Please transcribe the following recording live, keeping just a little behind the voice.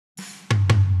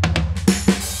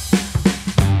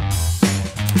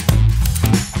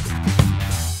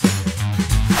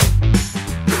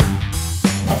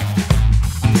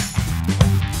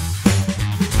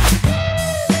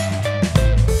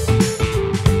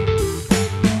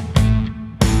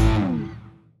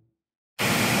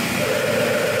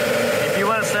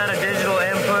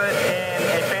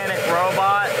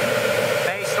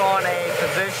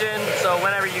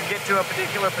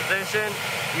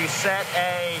set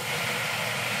a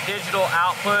digital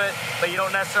output, but you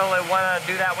don't necessarily want to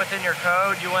do that within your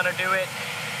code. You want to do it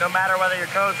no matter whether your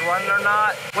code's running or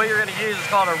not. What you're going to use is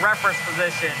called a reference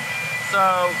position. So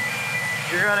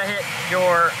you're going to hit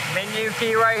your menu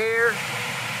key right here.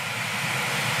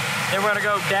 Then we're going to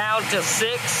go down to 6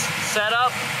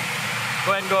 setup.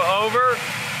 Go ahead and go over,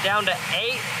 down to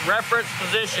 8 reference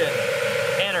position.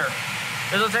 Enter.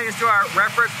 This will take us to our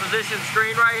reference position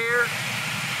screen right here.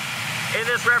 In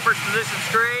this reference position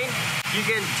screen, you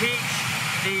can teach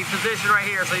the position right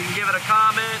here. So you can give it a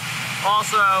comment.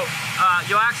 Also,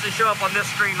 you'll actually show up on this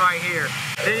screen right here.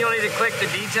 Then you'll need to click the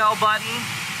detail button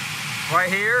right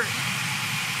here,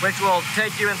 which will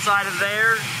take you inside of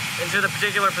there into the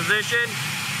particular position.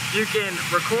 You can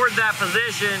record that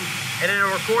position and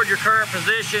it'll record your current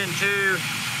position to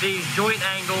these joint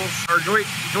angles or joint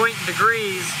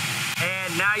degrees.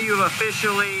 And now you've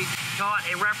officially taught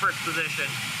a reference position.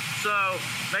 So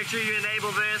make sure you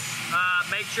enable this.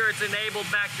 Make sure it's enabled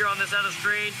back here on this other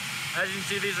screen. As you can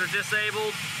see, these are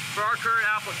disabled. For our current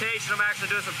application, I'm actually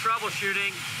doing some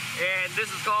troubleshooting, and this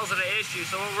is causing an issue.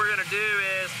 So what we're gonna do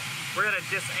is we're gonna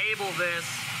disable this,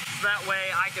 so that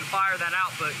way I can fire that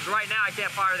output. Because right now I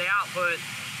can't fire the output.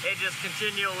 It just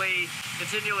continually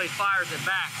fires it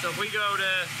back. So if we go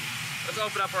to, let's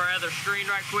open up our other screen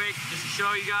right quick, just to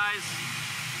show you guys.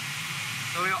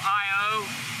 So we go I/O.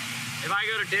 If I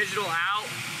go to digital out,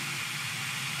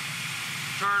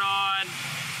 turn on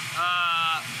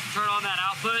that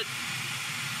output,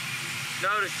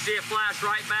 notice you see it flash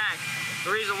right back.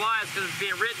 The reason why is because it's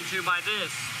being written to by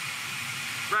this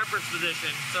reference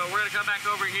position. So we're gonna come back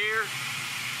over here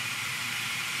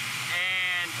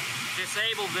and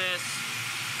disable this.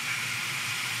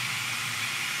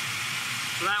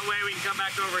 So that way we can come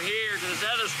back over here to this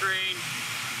other screen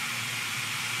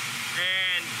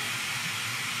and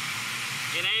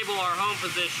enable our home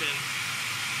position.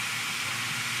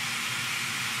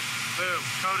 Boom,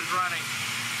 code is running.